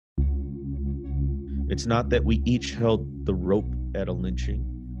It's not that we each held the rope at a lynching.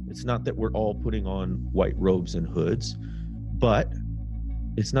 It's not that we're all putting on white robes and hoods, but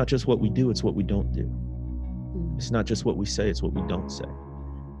it's not just what we do, it's what we don't do. It's not just what we say, it's what we don't say.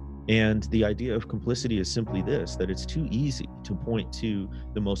 And the idea of complicity is simply this, that it's too easy to point to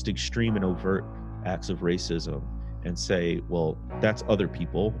the most extreme and overt acts of racism and say, well, that's other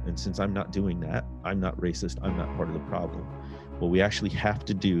people. And since I'm not doing that, I'm not racist, I'm not part of the problem. What we actually have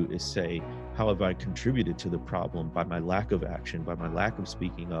to do is say, how have I contributed to the problem by my lack of action, by my lack of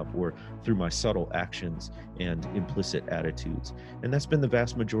speaking up, or through my subtle actions and implicit attitudes? And that's been the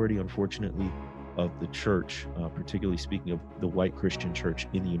vast majority, unfortunately, of the church, particularly speaking of the white Christian church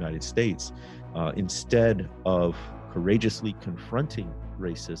in the United States. Instead of courageously confronting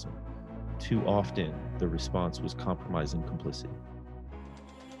racism, too often the response was compromise and complicity.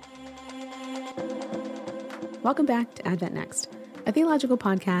 Welcome back to Advent Next, a theological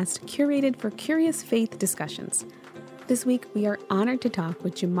podcast curated for curious faith discussions. This week, we are honored to talk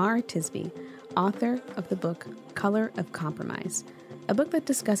with Jemar Tisby, author of the book Color of Compromise, a book that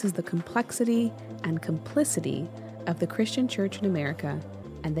discusses the complexity and complicity of the Christian church in America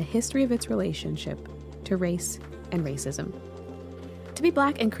and the history of its relationship to race and racism. To be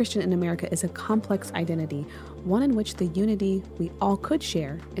Black and Christian in America is a complex identity, one in which the unity we all could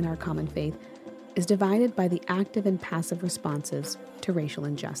share in our common faith is divided by the active and passive responses to racial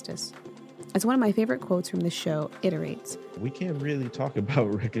injustice. As one of my favorite quotes from this show iterates, we can't really talk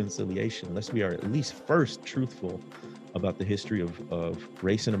about reconciliation unless we are at least first truthful about the history of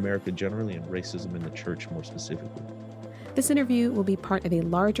race in America generally and racism in the church more specifically. This interview will be part of a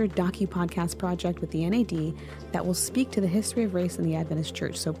larger docu-podcast project with the NAD that will speak to the history of race in the Adventist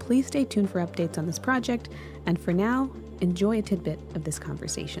Church, so please stay tuned for updates on this project, and for now, enjoy a tidbit of this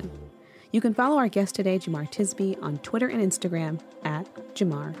conversation. You can follow our guest today, Jemar Tisby, on Twitter and Instagram at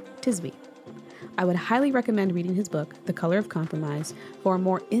Jemar Tisby. I would highly recommend reading his book, The Color of Compromise, for a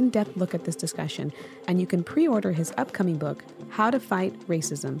more in-depth look at this discussion, and you can pre-order his upcoming book, How to Fight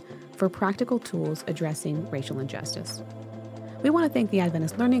Racism, for practical tools addressing racial injustice. We want to thank the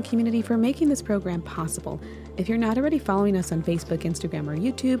Adventist Learning community for making this program possible. If you're not already following us on Facebook, Instagram, or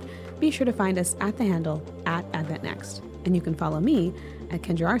YouTube, be sure to find us at the handle @AdventNext. And you can follow me at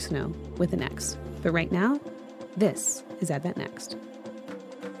Kendra Arsenault with an X. But right now, this is Advent Next.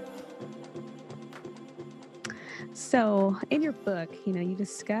 So in your book, you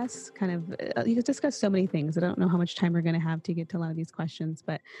discuss you discuss so many things. I don't know how much time we're going to have to get to a lot of these questions,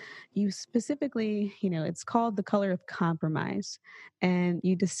 but you specifically, it's called The Color of Compromise, and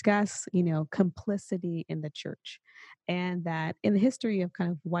you discuss, complicity in the church, and that in the history of kind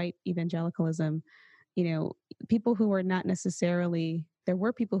of white evangelicalism, people who were not necessarily, there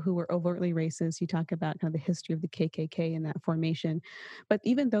were people who were overtly racist. You talk about kind of the history of the KKK and that formation, but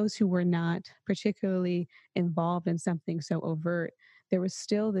even those who were not particularly involved in something so overt, there was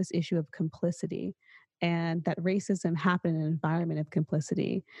still this issue of complicity, and that racism happened in an environment of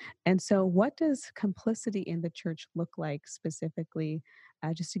complicity. And so what does complicity in the church look like specifically,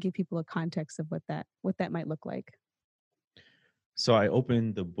 just to give people a context of what that might look like? So I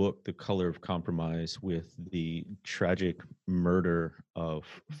opened the book, The Color of Compromise, with the tragic murder of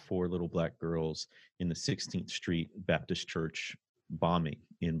 4 little Black girls in the 16th Street Baptist Church bombing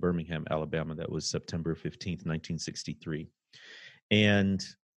in Birmingham, Alabama. That was September 15th, 1963. And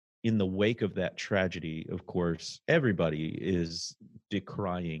in the wake of that tragedy, of course, everybody is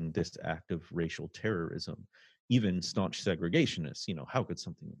decrying this act of racial terrorism, even staunch segregationists. How could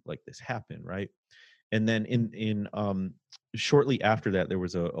something like this happen, right? And then in shortly after that, there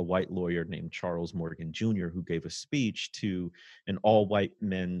was a white lawyer named Charles Morgan Jr. who gave a speech to an all-white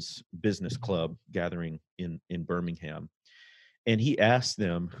men's business club gathering in Birmingham. And he asked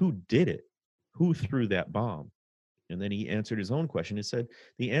them, who did it? Who threw that bomb? And then he answered his own question. He said,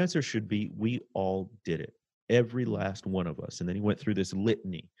 the answer should be, we all did it, every last one of us. And then he went through this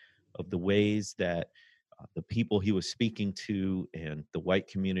litany of the ways that the people he was speaking to and the white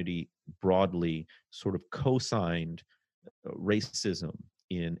community broadly sort of co-signed racism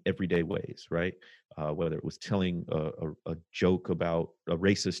in everyday ways, right? Whether it was telling a joke about a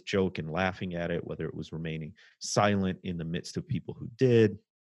racist joke and laughing at it, whether it was remaining silent in the midst of people who did.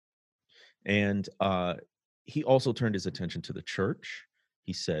 And he also turned his attention to the church.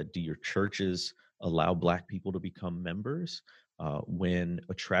 He said, do your churches allow Black people to become members? When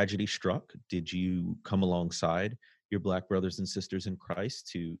a tragedy struck, did you come alongside your Black brothers and sisters in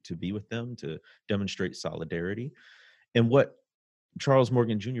Christ to be with them, to demonstrate solidarity? And what Charles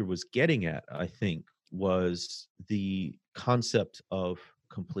Morgan Jr. was getting at, I think, was the concept of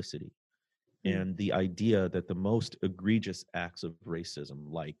complicity and the idea that the most egregious acts of racism,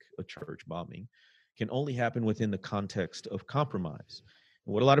 like a church bombing, can only happen within the context of compromise.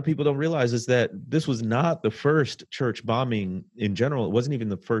 And what a lot of people don't realize is that this was not the first church bombing in general. It wasn't even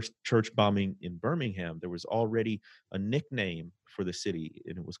the first church bombing in Birmingham. There was already a nickname for the city,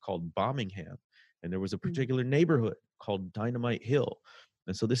 and it was called Bombingham. And there was a Mm. particular neighborhood called Dynamite Hill.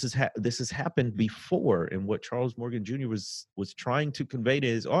 And so this has happened before. And what Charles Morgan Jr. was trying to convey to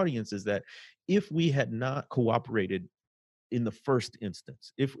his audience is that if we had not cooperated in the first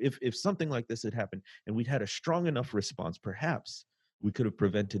instance, if something like this had happened and we'd had a strong enough response, perhaps we could have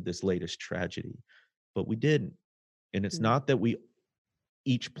prevented this latest tragedy. But we didn't. And it's Mm. not that we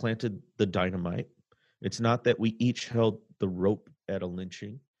each planted the dynamite. It's not that we each held the rope at a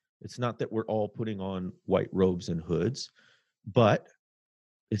lynching. It's not that we're all putting on white robes and hoods, but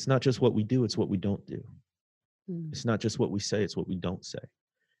it's not just what we do, it's what we don't do. Mm. It's not just what we say, it's what we don't say.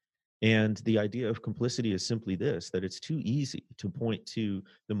 And the idea of complicity is simply this, that it's too easy to point to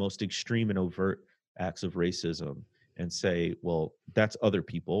the most extreme and overt acts of racism and say, well, that's other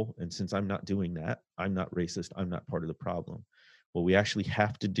people. And since I'm not doing that, I'm not racist, I'm not part of the problem. What we actually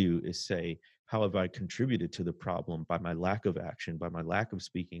have to do is say, how have I contributed to the problem by my lack of action, by my lack of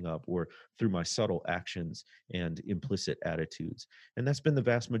speaking up, or through my subtle actions and implicit attitudes? And that's been the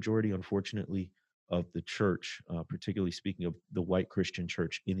vast majority, unfortunately, of the church, particularly speaking of the white Christian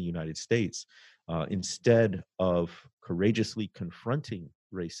church in the United States, instead of courageously confronting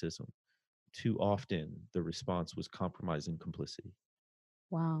racism, too often the response was compromise and complicity.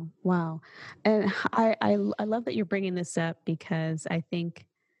 Wow. Wow. And I love that you're bringing this up because I think,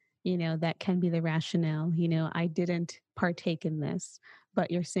 that can be the rationale. I didn't partake in this, but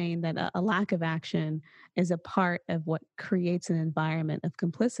you're saying that a lack of action is a part of what creates an environment of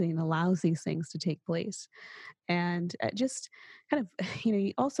complicity and allows these things to take place. And just kind of,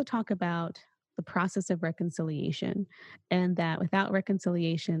 you also talk about the process of reconciliation, and that without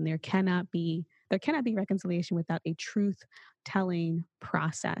reconciliation there cannot be reconciliation without a truth telling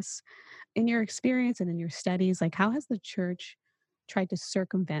process. In your experience and in your studies, like, how has the church tried to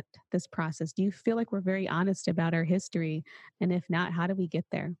circumvent this process? Do you feel like we're very honest about our history? And if not, how do we get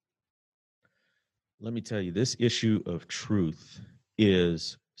there? Let me tell you, this issue of truth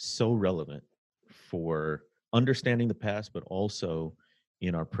is so relevant for understanding the past, but also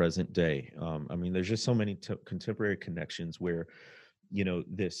in our present day. I mean, there's just so many contemporary connections where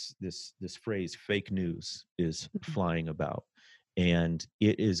this phrase "fake news" is Mhm. flying about, and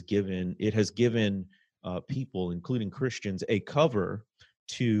it has given people, including Christians, a cover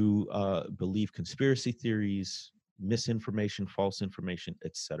to believe conspiracy theories, misinformation, false information,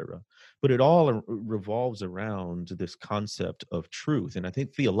 etc. But it all revolves around this concept of truth. And I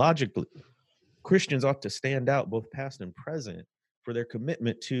think theologically, Christians ought to stand out, both past and present, for their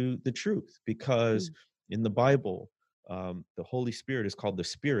commitment to the truth, because Mm. in the Bible, the Holy Spirit is called the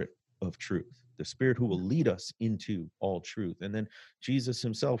Spirit of truth, the Spirit who Yeah. will lead us into all truth. And then Jesus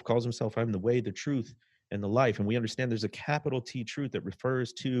himself calls himself, I'm the way, the truth, and the life. And we understand there's a capital T truth that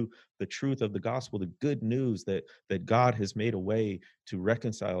refers to the truth of the gospel, the good news that God has made a way to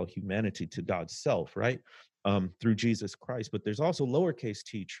reconcile humanity to God's self, right? Through Jesus Christ. But there's also lowercase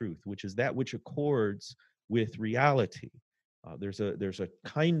t truth, which is that which accords with reality. There's a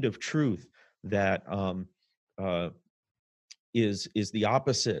kind of truth that uh, is the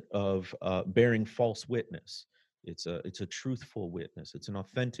opposite of bearing false witness. It's a truthful witness. It's an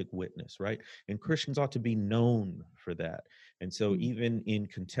authentic witness, right? And Christians ought to be known for that. And so, Mm. even in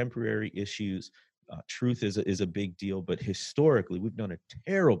contemporary issues, truth is a big deal. But historically, we've done a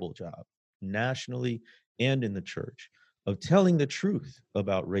terrible job, nationally and in the church, of telling the truth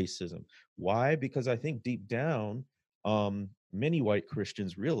about racism. Why? Because I think deep down, many white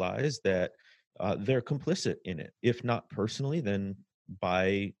Christians realize that they're complicit in it. If not personally, then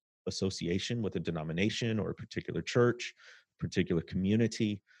by association with a denomination or a particular church, particular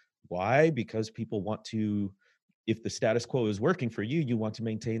community. Why? Because people want to, if the status quo is working for you, you want to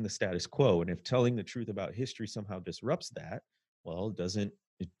maintain the status quo. And if telling the truth about history somehow disrupts that, well,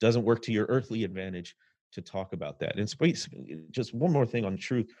 it doesn't work to your earthly advantage to talk about that. And just one more thing on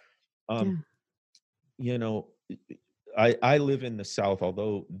truth. Um, Yeah. you know, I live in the South,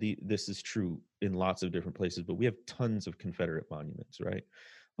 although this is true in lots of different places, but we have tons of Confederate monuments, right?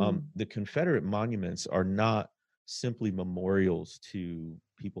 Mm. The Confederate monuments are not simply memorials to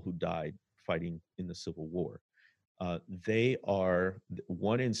people who died fighting in the Civil War. They are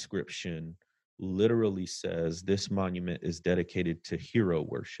one inscription literally says this monument is dedicated to hero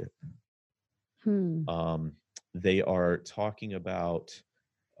worship. Hmm. Um, they are talking about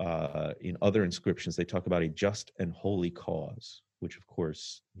in other inscriptions, they talk about a just and holy cause, which of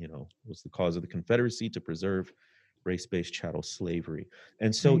course, was the cause of the Confederacy to preserve race-based chattel slavery.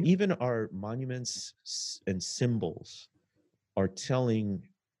 And so Right. even our monuments and symbols are telling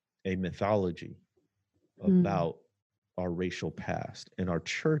a mythology Mm. about our racial past. And our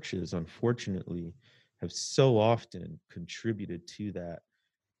churches, unfortunately, have so often contributed to that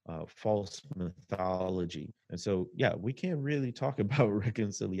false mythology. And so, yeah, we can't really talk about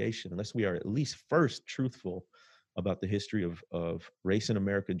reconciliation unless we are at least first truthful about the history of race in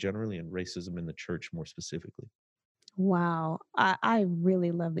America generally and racism in the church more specifically. Wow. I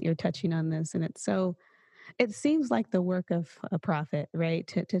really love that you're touching on this. And it's so it seems like the work of a prophet, right?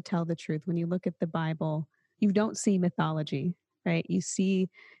 To tell the truth. When you look at the Bible, you don't see mythology, right? You see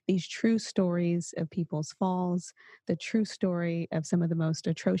these true stories of people's falls, the true story of some of the most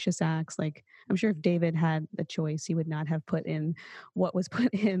atrocious acts. Like, I'm sure if David had the choice, he would not have put in what was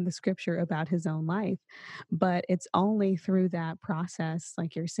put in the scripture about his own life. But it's only through that process,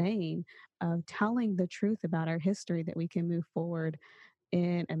 like you're saying, of telling the truth about our history that we can move forward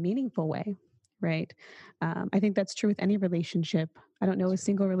in a meaningful way, right? I think that's true with any relationship. I don't know a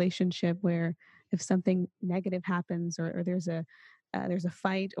single relationship where if something negative happens or there's a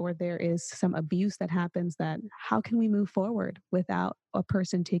fight or there is some abuse that happens, that how can we move forward without a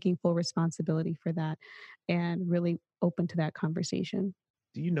person taking full responsibility for that and really open to that conversation?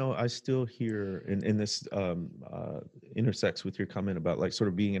 Do you know, I still hear, and this intersects with your comment about like sort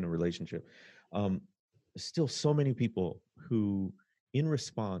of being in a relationship. Um, Still so many people who, in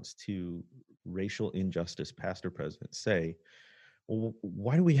response to racial injustice, past or present, say, well,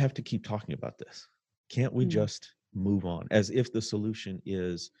 why do we have to keep talking about this? Can't we Mm, just move on? As if the solution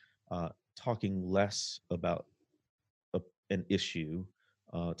is talking less about a, an issue,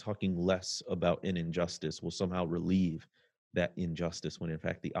 talking less about an injustice will somehow relieve that injustice when in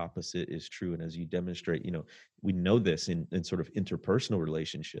fact the opposite is true. And as you demonstrate, we know this in sort of interpersonal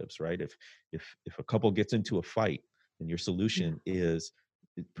relationships, right? If a couple gets into a fight and your yeah, solution is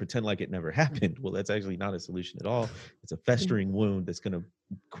pretend like it never happened, well, that's actually not a solution at all. It's a yeah, festering wound that's going to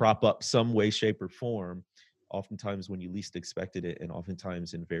crop up some way, shape, or form, oftentimes when you least expected it, and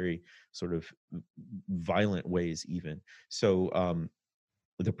oftentimes in very sort of violent ways even. So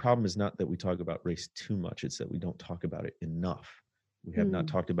the problem is not that we talk about race too much, it's that we don't talk about it enough. We have not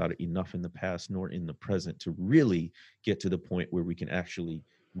mm. talked about it enough in the past nor in the present to really get to the point where we can actually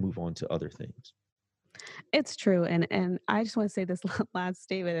move on to other things. It's true, and I just want to say this last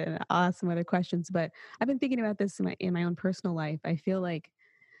statement, and I'll ask some other questions. But I've been thinking about this in my own personal life. I feel like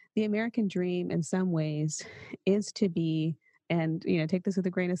the American dream in some ways is to be, and take this with a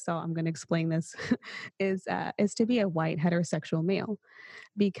grain of salt, I'm going to explain this, is to be a white heterosexual male,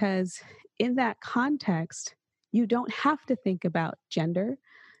 because in that context, you don't have to think about gender.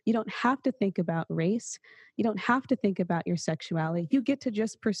 You don't have to think about race. You don't have to think about your sexuality. You get to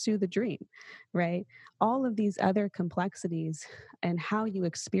just pursue the dream, right? All of these other complexities and how you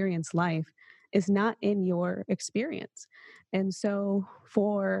experience life is not in your experience. And so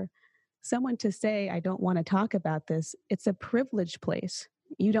for someone to say, I don't want to talk about this, it's a privileged place.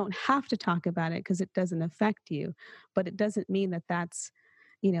 You don't have to talk about it because it doesn't affect you, but it doesn't mean that that's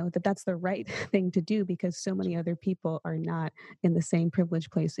the right thing to do because so many other people are not in the same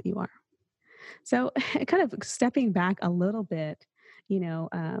privileged place that you are. So, kind of stepping back a little bit, you know,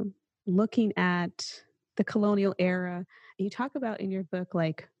 um, looking at the colonial era, you talk about in your book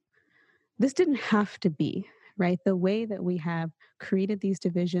like this didn't have to be, right? The way that we have created these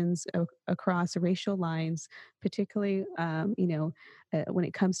divisions across racial lines, particularly, when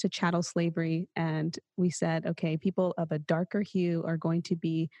it comes to chattel slavery, and we said, okay, people of a darker hue are going to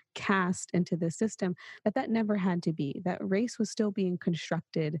be cast into the system, that never had to be. That race was still being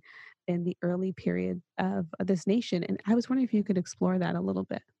constructed in the early period of this nation. And I was wondering if you could explore that a little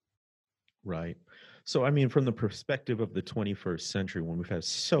bit. Right. So, I mean, from the perspective of the 21st century, when we've had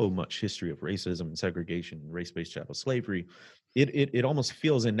so much history of racism and segregation and race-based chattel slavery, it almost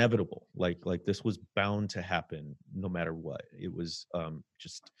feels inevitable. Like this was bound to happen no matter what. It was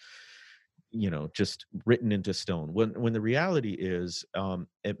just written into stone. When the reality is,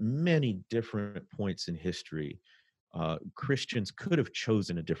 at many different points in history, Christians could have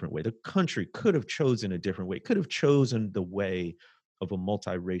chosen a different way. The country could have chosen a different way. Could have chosen the way of a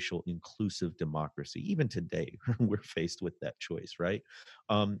multiracial, inclusive democracy. Even today, we're faced with that choice, right?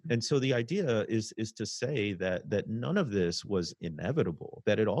 And so the idea is to say that none of this was inevitable.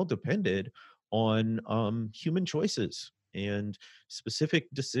 That it all depended on human choices and specific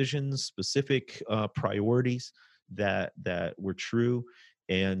decisions, specific priorities that were true,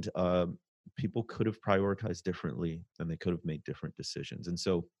 and people could have prioritized differently and they could have made different decisions. And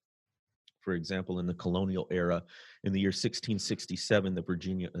so, for example, in the colonial era, in the year 1667, the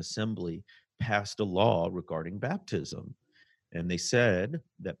Virginia Assembly passed a law regarding baptism. And they said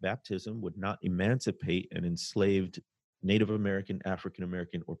that baptism would not emancipate an enslaved Native American, African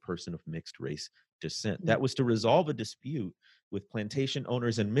American, or person of mixed race descent. Mm. That was to resolve a dispute with plantation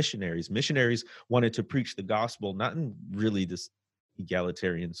owners and missionaries. Missionaries wanted to preach the gospel, not in really this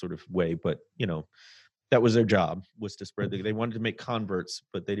egalitarian sort of way, but that was their job, was to spread they wanted to make converts,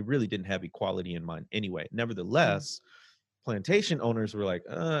 but they really didn't have equality in mind anyway. Mm. Nevertheless, plantation owners were like,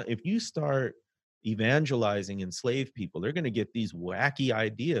 if you start evangelizing enslaved people, they're going to get these wacky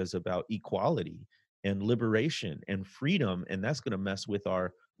ideas about equality and liberation and freedom, and that's going to mess with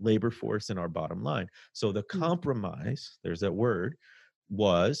our labor force and our bottom line. So the Mm. compromise, there's that word,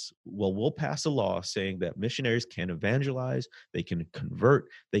 was, well, we'll pass a law saying that missionaries can evangelize, they can convert,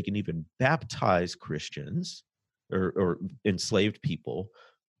 they can even baptize Christians or enslaved people,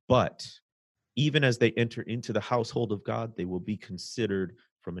 but even as they enter into the household of God, they will be considered,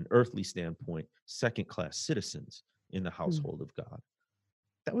 from an earthly standpoint, second class citizens in the Mm. household of God.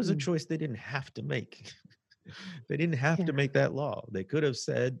 That was a Mm. choice they didn't have to make. They didn't have to Yeah. make that law. They could have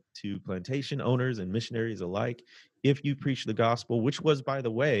said to plantation owners and missionaries alike, if you preach the gospel, which was, by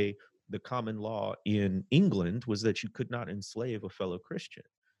the way, the common law in England, was that you could not enslave a fellow Christian.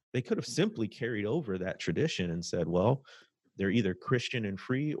 They could have simply carried over that tradition and said, well, they're either Christian and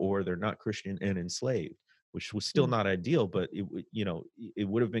free or they're not Christian and enslaved, which was still Mm. not ideal, but it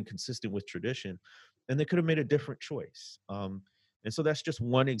would have been consistent with tradition, and they could have made a different choice. And so that's just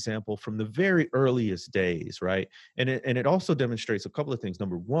one example from the very earliest days, right? And it also demonstrates a couple of things.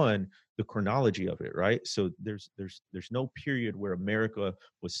 Number one, the chronology of it, right? So there's no period where America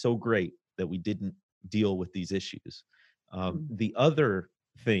was so great that we didn't deal with these issues. Mm. The other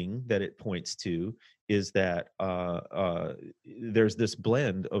thing that it points to is that there's this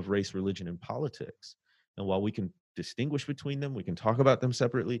blend of race, religion, and politics. And while we can distinguish between them, we can talk about them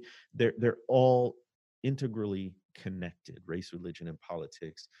separately. They're all integrally connected: race, religion, and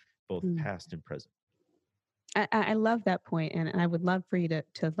politics, both Mm. past and present. I love that point, and I would love for you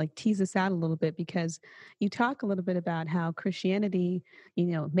to like tease this out a little bit, because you talk a little bit about how Christianity,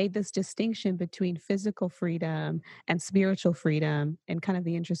 made this distinction between physical freedom and spiritual freedom, and kind of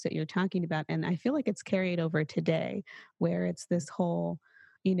the interest that you're talking about. And I feel like it's carried over today, where it's this whole,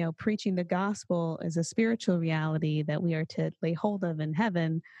 preaching the gospel is a spiritual reality that we are to lay hold of in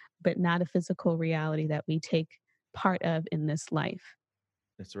heaven, but not a physical reality that we take part of in this life.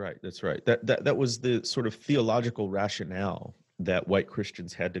 That's right. That's right. That was the sort of theological rationale that white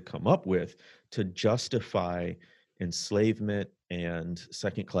Christians had to come up with to justify enslavement and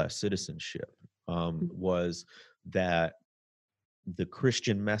second class citizenship. Mm. Was that the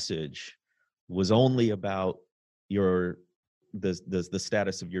Christian message was only about your the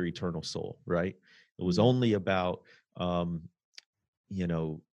status of your eternal soul, right? It was Mm. only about um, you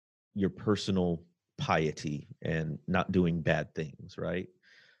know your personal piety and not doing bad things, right?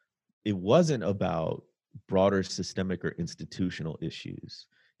 It wasn't about broader systemic or institutional issues.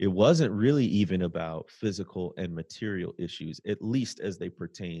 It wasn't really even about physical and material issues, at least as they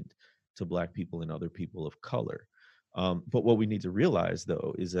pertained to Black people and other people of color. But what we need to realize,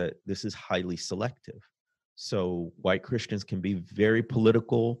 though, is that this is highly selective. So white Christians can be very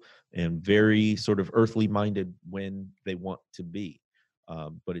political and very sort of earthly minded when they want to be.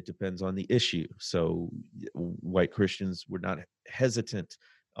 But it depends on the issue. So white Christians were not hesitant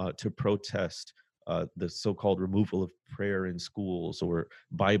to protest the so-called removal of prayer in schools or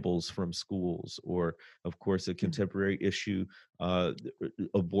Bibles from schools, or, of course, a Mm. contemporary issue,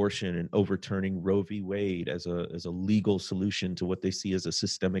 abortion and overturning Roe v. Wade as a legal solution to what they see as a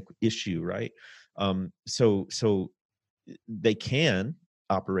systemic issue, right? So they can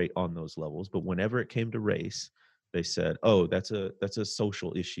operate on those levels, but whenever it came to race, they said, "Oh, that's a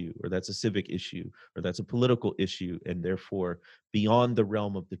social issue, or that's a civic issue, or that's a political issue, and therefore beyond the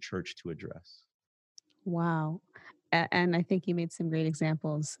realm of the church to address." Wow. And I think you made some great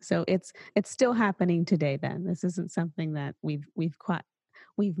examples. So it's still happening today then. This isn't something that we've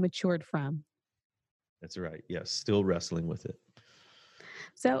matured from. That's right. Yes, still wrestling with it.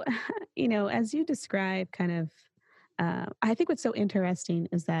 So, as you describe kind of, I think what's so interesting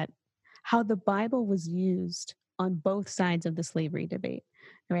is that how the Bible was used on both sides of the slavery debate,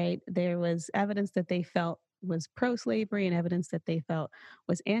 right? There was evidence that they felt was pro slavery and evidence that they felt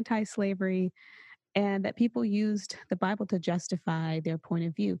was anti slavery, and that people used the Bible to justify their point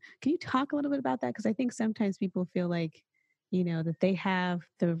of view. Can you talk a little bit about that? Because I think sometimes people feel like, that they have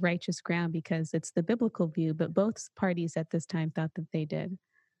the righteous ground because it's the biblical view, but both parties at this time thought that they did.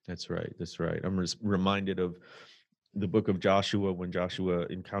 That's right. That's right. I'm reminded of the book of Joshua, when Joshua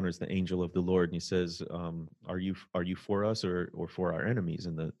encounters the angel of the Lord, and he says, are you for us or for our enemies?"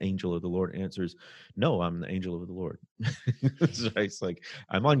 And the angel of the Lord answers, "No, I'm the angel of the Lord." So it's like,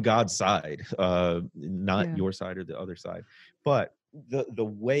 I'm on God's side, not Yeah. your side or the other side. But the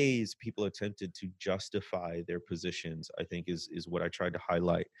ways people attempted to justify their positions, I think, is what I tried to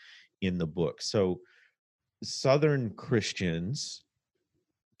highlight in the book. So Southern Christians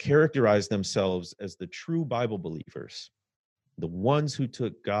characterize themselves as the true Bible believers, the ones who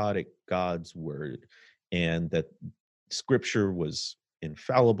took God at God's word, and that scripture was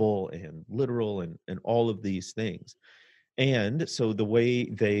infallible and literal, and all of these things. And so the way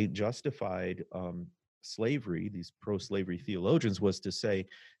they justified slavery, these pro-slavery theologians, was to say,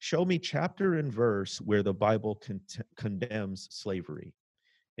 show me chapter and verse where the Bible condemns slavery.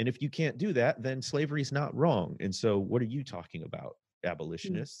 And if you can't do that, then slavery is not wrong. And so what are you talking about, Mm.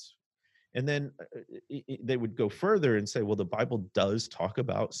 abolitionists? And then they would go further and say, well, the Bible does talk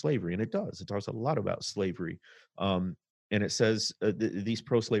about slavery, and it does. It talks a lot about slavery. And it says, these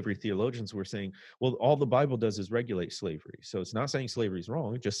pro-slavery theologians were saying, well, all the Bible does is regulate slavery. So it's not saying slavery is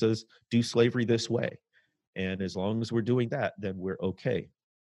wrong. It just says, do slavery this way. And as long as we're doing that, then we're okay.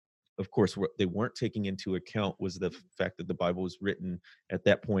 Of course, what they weren't taking into account was the fact that the Bible was written at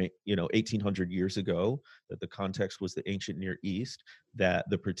that point, 1,800 years ago, that the context was the ancient Near East, that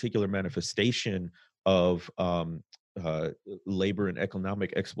the particular manifestation of uh, labor and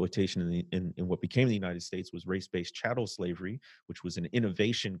economic exploitation in what became the United States was race-based chattel slavery, which was an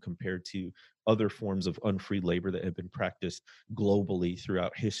innovation compared to other forms of unfree labor that had been practiced globally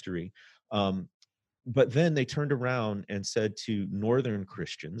throughout history. But then they turned around and said to Northern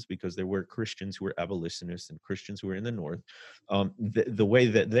Christians, because there were Christians who were abolitionists and Christians who were in the North, the way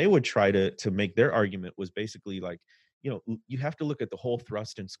that they would try to make their argument was basically like, you have to look at the whole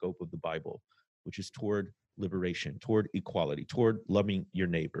thrust and scope of the Bible, which is toward liberation, toward equality, toward loving your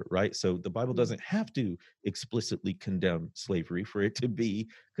neighbor, right? So the Bible Mm. doesn't have to explicitly condemn slavery for it to be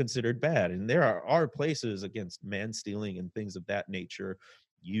considered bad. And there are places against man stealing and things of that nature,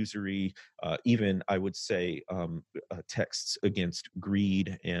 usury, even I would say texts against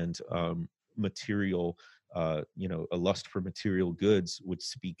greed and material, a lust for material goods would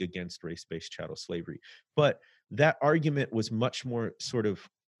speak against race-based chattel slavery. But that argument was much more sort of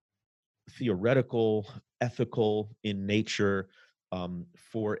theoretical, ethical in nature,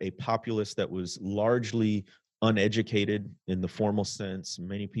 for a populace that was largely uneducated in the formal sense,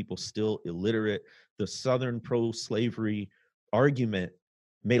 many people still illiterate. The Southern pro slavery argument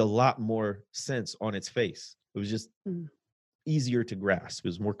made a lot more sense on its face. It was just Mm. easier to grasp. It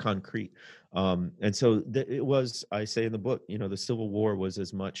was more concrete. And so it was, I say in the book, the Civil War was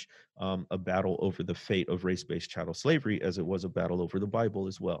as much a battle over the fate of race based chattel slavery as it was a battle over the Bible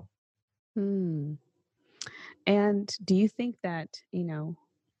as well. Mm. And do you think that,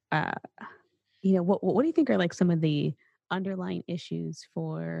 uh, what do you think are like some of the underlying issues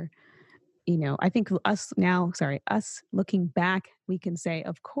for, I think us looking back, we can say,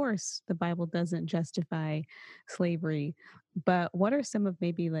 of course, the Bible doesn't justify slavery, but what are some of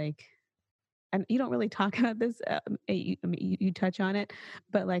maybe like, and you don't really talk about this, I mean, you touch on it,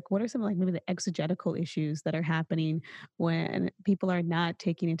 but like, what are some like maybe the exegetical issues that are happening when people are not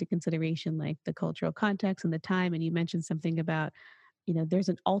taking into consideration like the cultural context and the time? And you mentioned something about, there's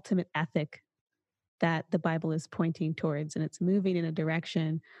an ultimate ethic that the Bible is pointing towards and it's moving in a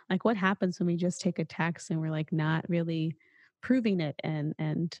direction. Like what happens when we just take a text and we're like not really proving it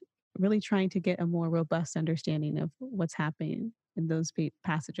and really trying to get a more robust understanding of what's happening in those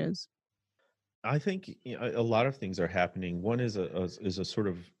passages? I think a lot of things are happening. One is a sort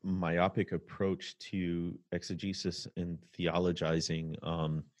of myopic approach to exegesis and theologizing,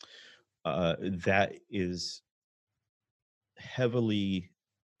 that is heavily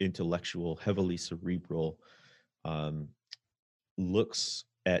intellectual, heavily cerebral, um, looks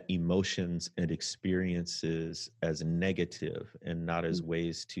at emotions and experiences as negative and not as Mm.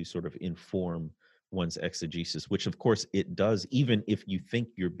 ways to sort of inform one's exegesis, which of course it does, even if you think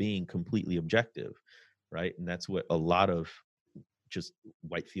you're being completely objective, right? And that's what a lot of just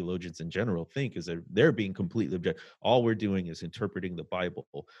white theologians in general think, is that they're being completely objective. All we're doing is interpreting the Bible.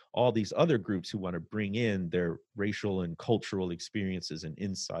 All these other groups who want to bring in their racial and cultural experiences and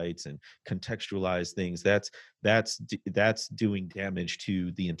insights and contextualize things, that's doing damage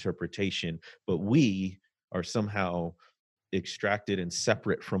to the interpretation. But we are somehow extracted and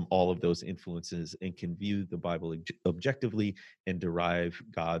separate from all of those influences and can view the Bible objectively and derive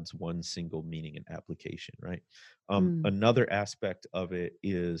God's one single meaning and application, right? Mm. Another aspect of it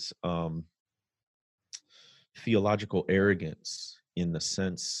is theological arrogance, in the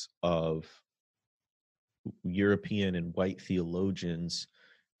sense of European and white theologians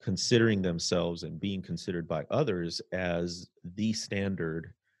considering themselves and being considered by others as the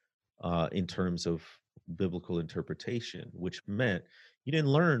standard in terms of biblical interpretation, which meant you didn't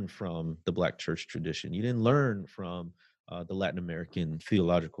learn from the Black church tradition. You didn't learn from the Latin American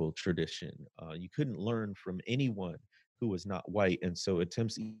theological tradition. You couldn't learn from anyone who was not white. And so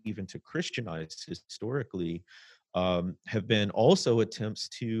attempts even to Christianize historically have been also attempts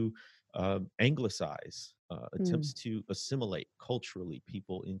to anglicize, Mm, attempts to assimilate culturally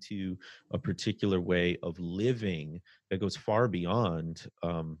people into a particular way of living that goes far beyond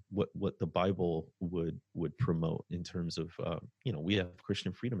what the Bible would promote in terms of we have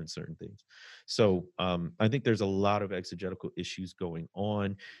Christian freedom in certain things. So I think there's a lot of exegetical issues going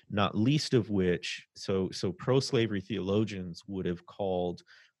on, not least of which so pro-slavery theologians would have called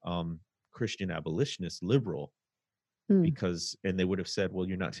Christian abolitionists liberal mm. because and they would have said, well,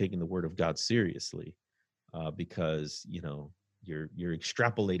 you're not taking the word of God seriously because you're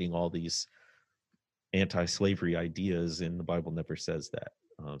extrapolating all these anti-slavery ideas, and the Bible never says that.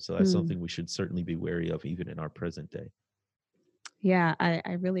 So that's Mm. something we should certainly be wary of, even in our present day. Yeah,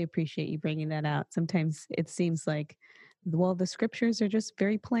 I really appreciate you bringing that out. Sometimes it seems like, well, the scriptures are just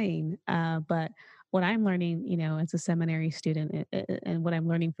very plain. But what I'm learning, as a seminary student, and what I'm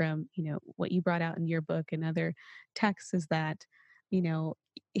learning from, what you brought out in your book and other texts is that, you know,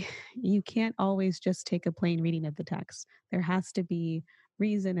 you can't always just take a plain reading of the text. There has to be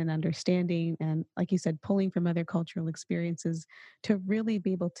reason and understanding. And like you said, pulling from other cultural experiences to really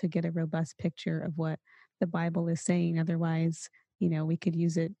be able to get a robust picture of what the Bible is saying. Otherwise, we could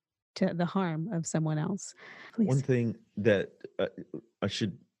use it to the harm of someone else. One Please. thing that I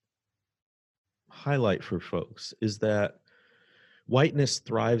should highlight for folks is that whiteness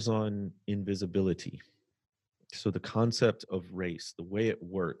thrives on invisibility. So the concept of race, the way it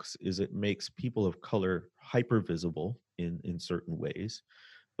works is it makes people of color hyper visible in certain ways,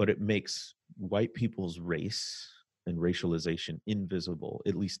 but it makes white people's race and racialization invisible,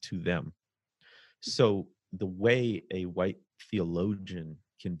 at least to them. So the way a white theologian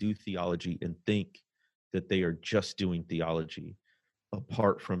can do theology and think that they are just doing theology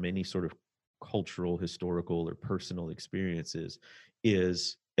apart from any sort of cultural, historical, or personal experiences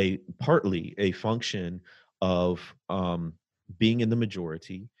is a partly a function of being in the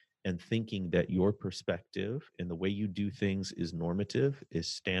majority and thinking that your perspective and the way you do things is normative, is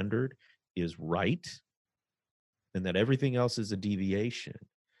standard, is right, and that everything else is a deviation.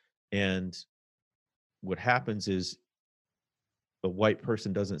 And what happens is a white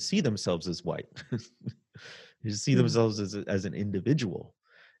person doesn't see themselves as white. They see Mm, themselves as an individual.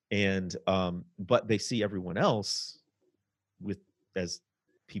 And but they see everyone else with as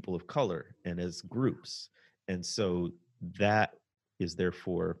people of color and as groups. And so that is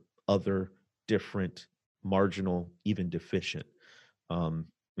therefore other, different, marginal, even deficient.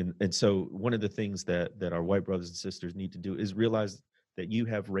 And so one of the things that our white brothers and sisters need to do is realize that you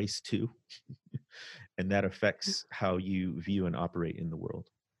have race too, and that affects how you view and operate in the world.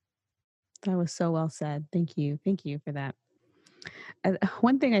 that was so well said. Thank you. Thank you for that.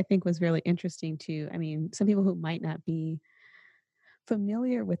 One thing I think was really interesting too. I mean, some people who might not be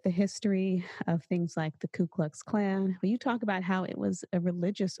familiar with the history of things like the Ku Klux Klan, but you talk about how it was a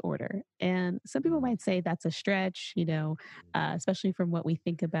religious order. And some people Mm. might say that's a stretch, especially from what we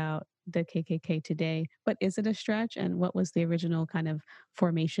think about the KKK today. But is it a stretch? And what was the original kind of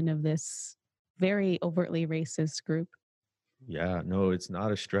formation of this very overtly racist group? Yeah, no, it's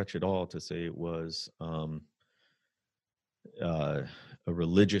not a stretch at all to say it was uh, a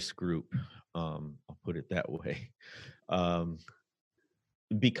religious group. I'll put it that way. Um,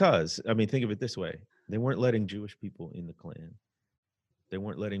 because, I mean, think of it this way: they weren't letting Jewish people in the Klan. They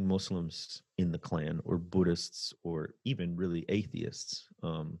weren't letting Muslims in the Klan, or Buddhists, or even really atheists.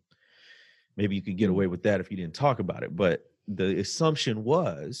 Maybe you could get Mm, away with that if you didn't talk about it. But the assumption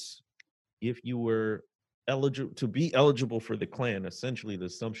was, if you were eligible to be eligible for the Klan, essentially the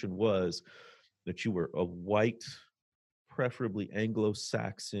assumption was that you were a white, preferably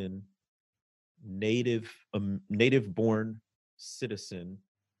Anglo-Saxon, native-born citizen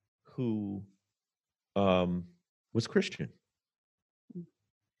who um, was Christian. mm,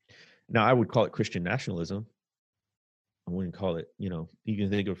 Now, I would call it Christian nationalism. I wouldn't call it, you can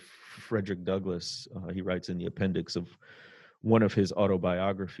think of Frederick Douglass. He writes in the appendix of one of his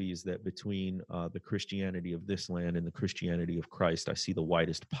autobiographies that between the Christianity of this land and the Christianity of Christ, I see the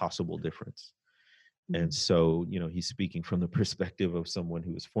widest possible difference. And mm. so, he's speaking from the perspective of someone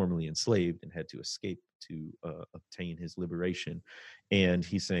who was formerly enslaved and had to escape to obtain his liberation. And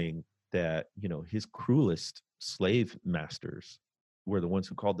he's saying that, his cruelest slave masters were the ones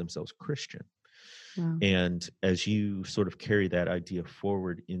who called themselves Christian. Wow. And as you sort of carry that idea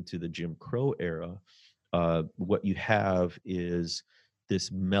forward into the Jim Crow era, what you have is this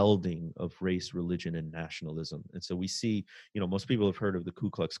melding of race, religion, and nationalism. And so we see, most people have heard of the Ku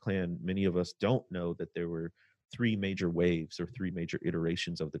Klux Klan. Many of us don't know that there were three major waves or three major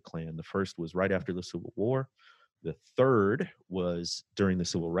iterations of the Klan. The first was right after the Civil War. The third was during the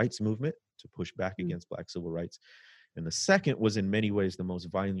Civil Rights Movement to push back Mm, against Black civil rights. And the second was in many ways the most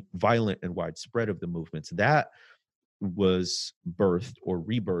violent and widespread of the movements. That was birthed or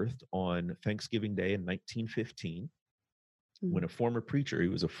rebirthed on Thanksgiving Day in 1915 when mm, a former preacher, he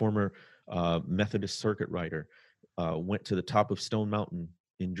was a former Methodist circuit rider, went to the top of Stone Mountain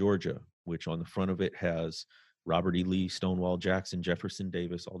in Georgia, which on the front of it has Robert E. Lee, Stonewall Jackson, Jefferson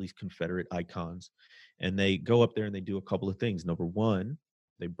Davis, all these Confederate icons. And they go up there and they do a couple of things. Number one,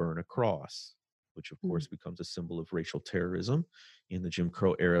 they burn a cross, which of mm, course becomes a symbol of racial terrorism in the Jim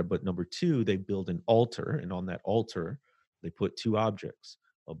Crow era. But number two, they build an altar. And on that altar, they put two objects,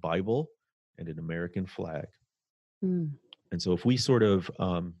 a Bible and an American flag. mm, And so if we sort of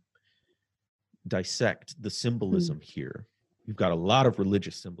dissect the mm, symbolism here, you've got a lot of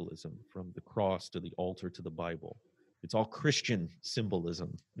religious symbolism from the cross to the altar to the Bible. It's all Christian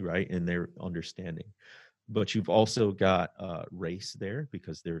symbolism, right, in their understanding. But you've also got race there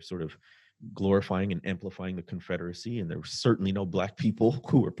because they're sort of glorifying and amplifying the Confederacy. And there were certainly no Black people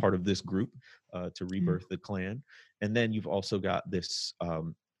who were part of this group to yeah. rebirth the Klan. And then you've also got this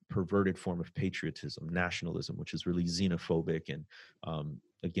perverted form of patriotism, nationalism, which is really xenophobic and,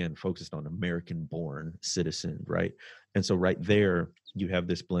 again, focused on American born citizen, right? And so, right there, you have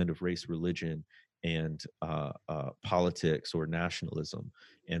this blend of race, religion, and politics or nationalism.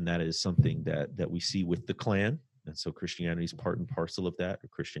 And that is something that we see with the Klan. And so Christianity is part and parcel of that, or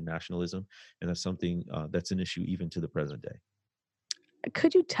Christian nationalism. And that's something that's an issue even to the present day.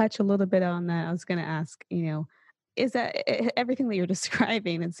 Could you touch a little bit on that? I was going to ask, is that everything that you're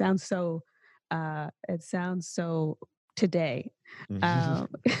describing? It sounds so today. Um,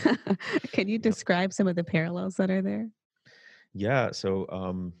 can you Yep. describe some of the parallels that are there? Yeah.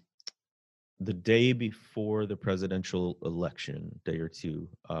 So the day before the presidential election, day or two,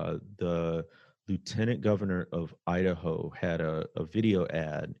 the lieutenant governor of Idaho had a video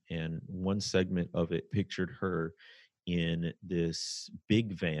ad, and one segment of it pictured her in this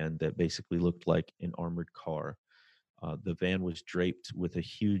big van that basically looked like an armored car. The van was draped with a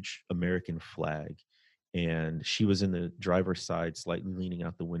huge American flag, and she was in the driver's side, slightly leaning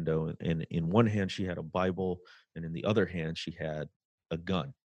out the window. And in one hand, she had a Bible, and in the other hand, she had a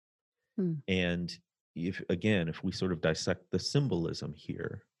gun. Mm, And if we sort of dissect the symbolism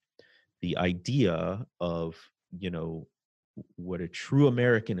here, the idea of, you know, what a true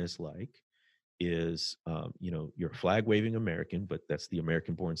American is like is, you're a flag waving American, but that's the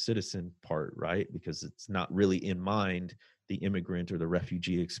American born citizen part, right? Because it's not really in mind the immigrant or the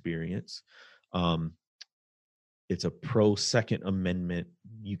refugee experience. Um, it's a pro Second Amendment,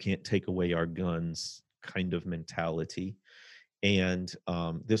 you can't take away our guns kind of mentality. And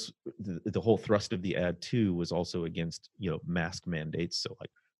the whole thrust of the ad too was also against mask mandates. So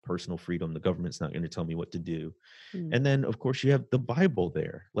like personal freedom, the government's not going to tell me what to do. mm, And then of course you have the Bible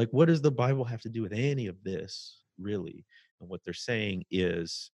there. Like, what does the Bible have to do with any of this, really? And what they're saying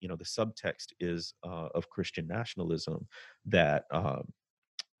is, the subtext is of Christian nationalism, that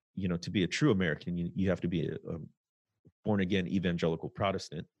to be a true American, you have to be a born again evangelical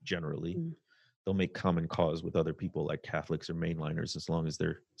Protestant. Generally mm. they'll make common cause with other people like Catholics or mainliners as long as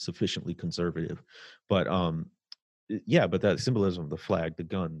they're sufficiently conservative. But yeah, but that symbolism, the flag, the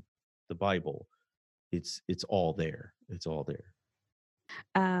gun, the Bible, it's all there. It's all there.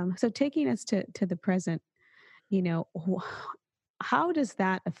 So taking us to the present, you know, wh- how does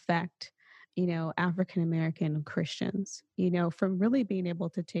that affect, African American Christians, from really being able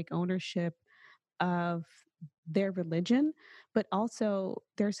to take ownership of their religion, but also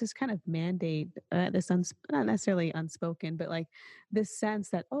there's this kind of mandate, not necessarily unspoken, but like this sense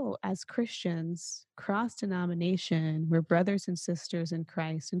that, oh, as Christians, cross denomination, we're brothers and sisters in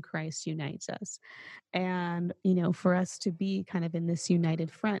Christ, and Christ unites us. And, for us to be kind of in this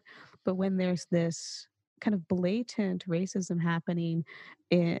united front. But when there's this kind of blatant racism happening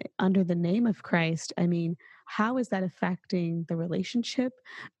under the name of Christ, I mean, how is that affecting the relationship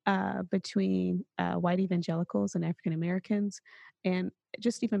between white evangelicals and African Americans? And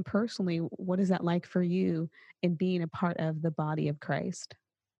just even personally, what is that like for you in being a part of the body of Christ?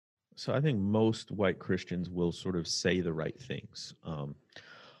 So I think most white Christians will sort of say the right things.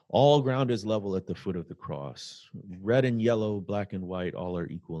 All ground is level at the foot of the cross. Red and yellow, black and white, all are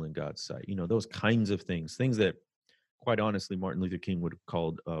equal in God's sight. Those kinds of things that quite honestly, Martin Luther King would have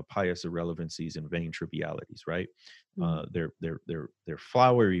called pious irrelevancies and vain trivialities, right? Mm. They're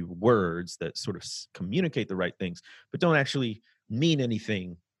flowery words that sort of communicate the right things, but don't actually mean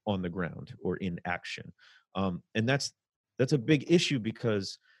anything on the ground or in action. And that's a big issue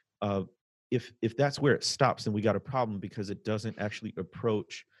because if that's where it stops, then we got a problem because it doesn't actually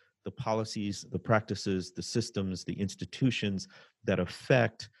approach the policies, the practices, the systems, the institutions that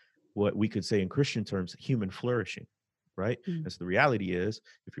affect what we could say in Christian terms, human flourishing, right? Mm. And so the reality is,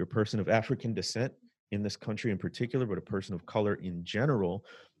 if you're a person of African descent in this country in particular, but a person of color in general,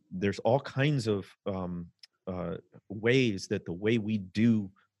 there's all kinds of ways that the way we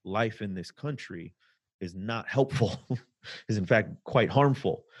do life in this country is not helpful, is in fact quite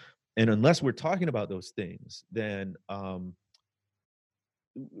harmful. And unless we're talking about those things, then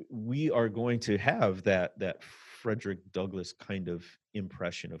we are going to have that Frederick Douglass kind of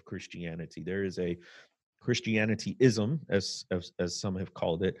impression of Christianity. There is a Christianityism, as some have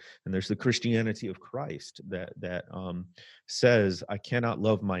called it, and there's the Christianity of Christ that says I cannot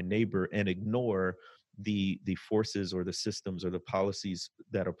love my neighbor and ignore the forces or the systems or the policies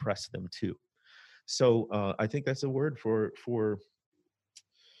that oppress them too. So I think that's a word for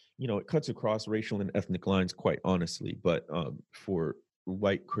it cuts across racial and ethnic lines, quite honestly, but for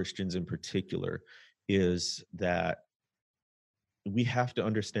white Christians in particular, is that we have to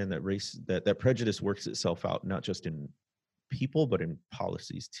understand that that prejudice works itself out not just in people but in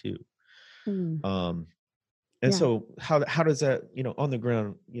policies too. Mm. Um, and Yeah. so how does that on the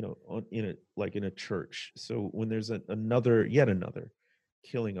ground in a like in a church? So when there's yet another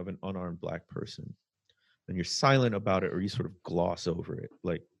killing of an unarmed Black person, and you're silent about it or you sort of gloss over it,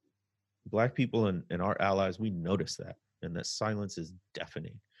 like Black people and our allies, we notice that, and that silence is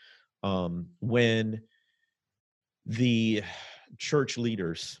deafening. When the church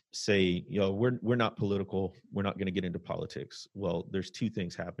leaders say, we're not political, we're not going to get into politics. Well, there's two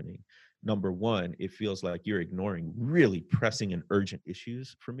things happening. Number one, it feels like you're ignoring really pressing and urgent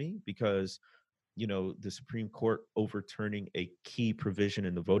issues for me, because the Supreme Court overturning a key provision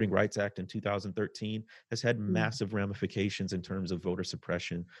in the Voting Rights Act in 2013 has had Mm. massive ramifications in terms of voter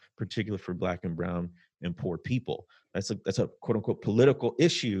suppression, particularly for Black and brown and poor people. That's a quote unquote political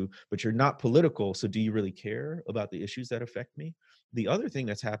issue, but you're not political. So do you really care about the issues that affect me? The other thing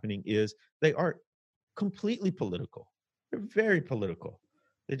that's happening is they aren't completely political. They're very political.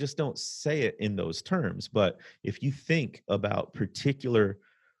 They just don't say it in those terms. But if you think about particular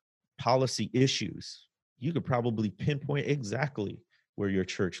policy issues, you could probably pinpoint exactly where your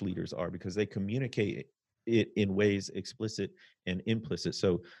church leaders are because they communicate it in ways explicit and implicit.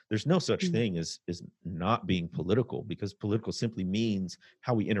 So there's no such Mm. thing as not being political, because political simply means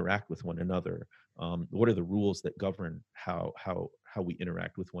how we interact with one another. What are the rules that govern how we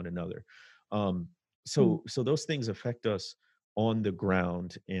interact with one another? Um, Mm. so those things affect us on the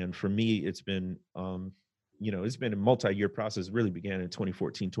ground. And for me, it's been it's been a multi-year process. It really began in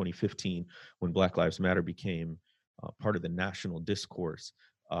 2014, 2015, when Black Lives Matter became part of the national discourse.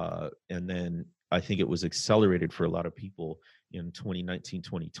 And then I think it was accelerated for a lot of people in 2019,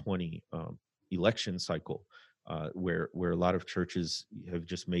 2020 election cycle, where a lot of churches have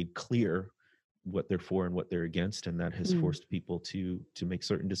just made clear what they're for and what they're against. And that has Mm. forced people to make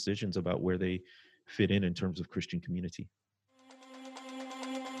certain decisions about where they fit in terms of Christian community.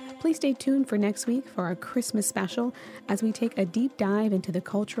 Please stay tuned for next week for our Christmas special as we take a deep dive into the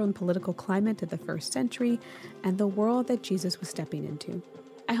cultural and political climate of the first century and the world that Jesus was stepping into.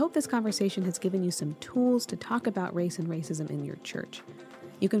 I hope this conversation has given you some tools to talk about race and racism in your church.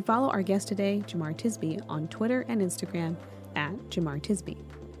 You can follow our guest today, Jemar Tisby, on Twitter and Instagram at Jemar Tisby.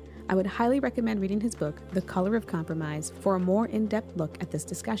 I would highly recommend reading his book, The Color of Compromise, for a more in-depth look at this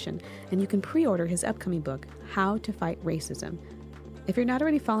discussion, and you can pre-order his upcoming book, How to Fight Racism. If you're not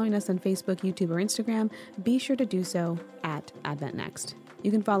already following us on Facebook, YouTube, or Instagram, be sure to do so at Advent Next.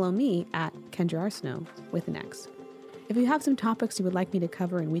 You can follow me at Kendra R. Snow with an X. If you have some topics you would like me to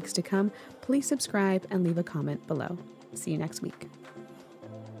cover in weeks to come, please subscribe and leave a comment below. See you next week.